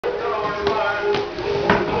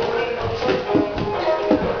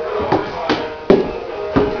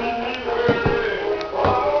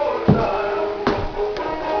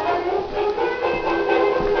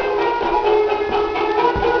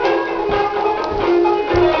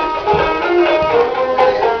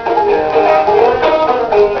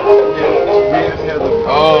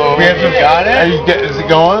got it? Is it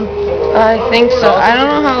going? I think so. I don't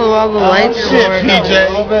know how well the lights work. PJ. A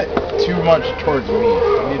little bit too much towards me. I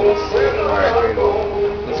need this. Alright,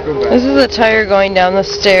 let's go back. This is a tire going down the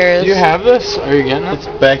stairs. Do you have this? Are you getting it? Let's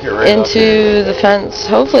back it right into the fence.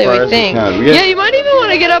 Hopefully, we think. Yeah, you might even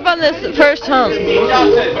want to get up on this first hump.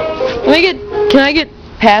 Can I get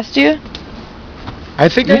past you? I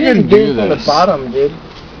think I can do this. From the bottom, dude.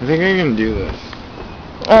 I think I can do this.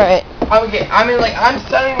 Alright. Okay, I mean, like, I'm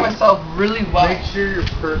centering myself really well. Make sure you're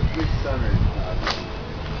perfectly centered.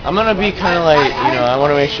 I'm gonna be kind of like, you know, I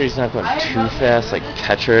want to make sure he's not going too fast, like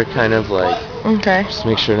catcher, kind of like. Okay. Just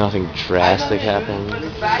make sure nothing drastic happens.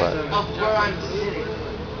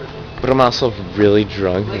 But I'm also really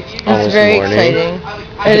drunk. It's almost very morning. exciting.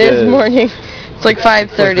 It is morning. It's like 5:30.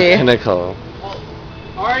 It's like the pinnacle.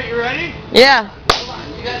 Alright, you ready? Yeah.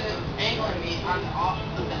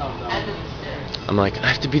 I'm like, I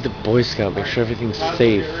have to be the Boy Scout, make sure everything's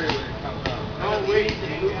safe. Oh, wait.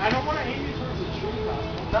 I don't want to aim you towards the tree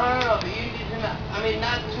top. No, but you need to not, I mean,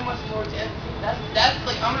 not too much towards the end. That's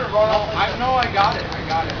like, I'm gonna run off. I got it. Are you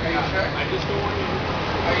sure? I just don't want you to...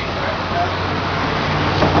 Are you sure?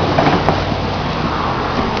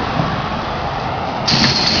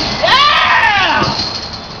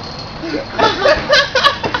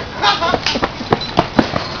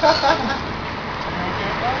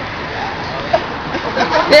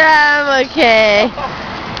 Yeah, I'm okay. You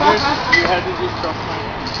had to just trust my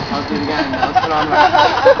hand. I'll do it again. Let's put on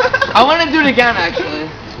I want to do it again, actually.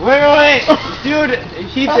 Wait. Dude,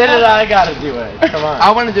 he did it, I gotta do it. Come on.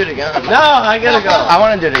 I want to do it again. No, I gotta go. I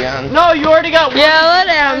want to do it again. No, you already got one. Yeah, let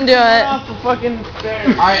Adam do it. Off the fucking stairs.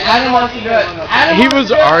 Alright, Adam wants to do it. He was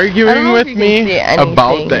I don't arguing know if with you can see me anything.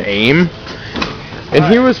 about the aim. And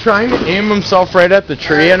he was trying to aim himself right at the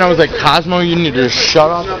tree, and I was like, Cosmo, you need to shut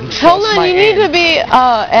up and trust Hold on, my you need aim. to be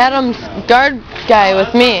Adam's guard guy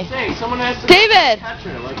with me. David!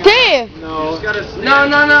 Dave! No.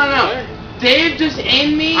 Dave just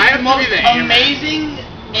aimed me I have the to be most the aimer. amazing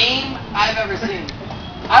aim I've ever seen.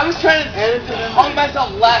 I was trying to hold myself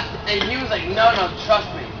left, and he was like, no, trust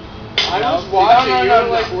me. I was watching, you were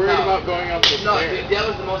like worried no. about going up the No, stairs. dude, that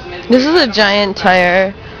was the most amazing. This is a giant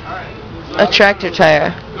tire, a tractor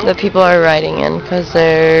tire that people are riding in because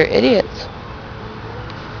they're idiots.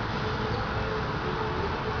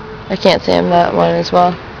 I can't say I'm that one as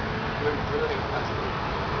well.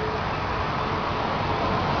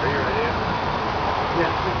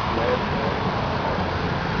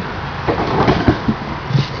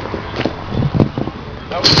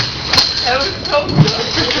 That was so good.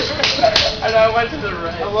 And I went to the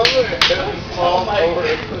right. I love it. It was fall over.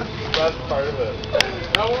 It's the best part of it.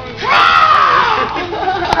 That one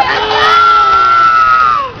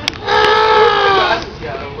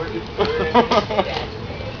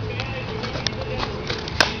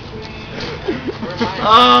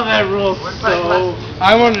Oh, that rules so.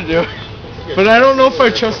 I want to do it. But I don't know if I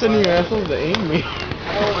trust any assholes to aim me.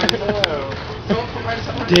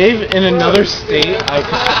 Dave, in another state, I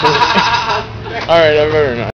could. Alright, I better not.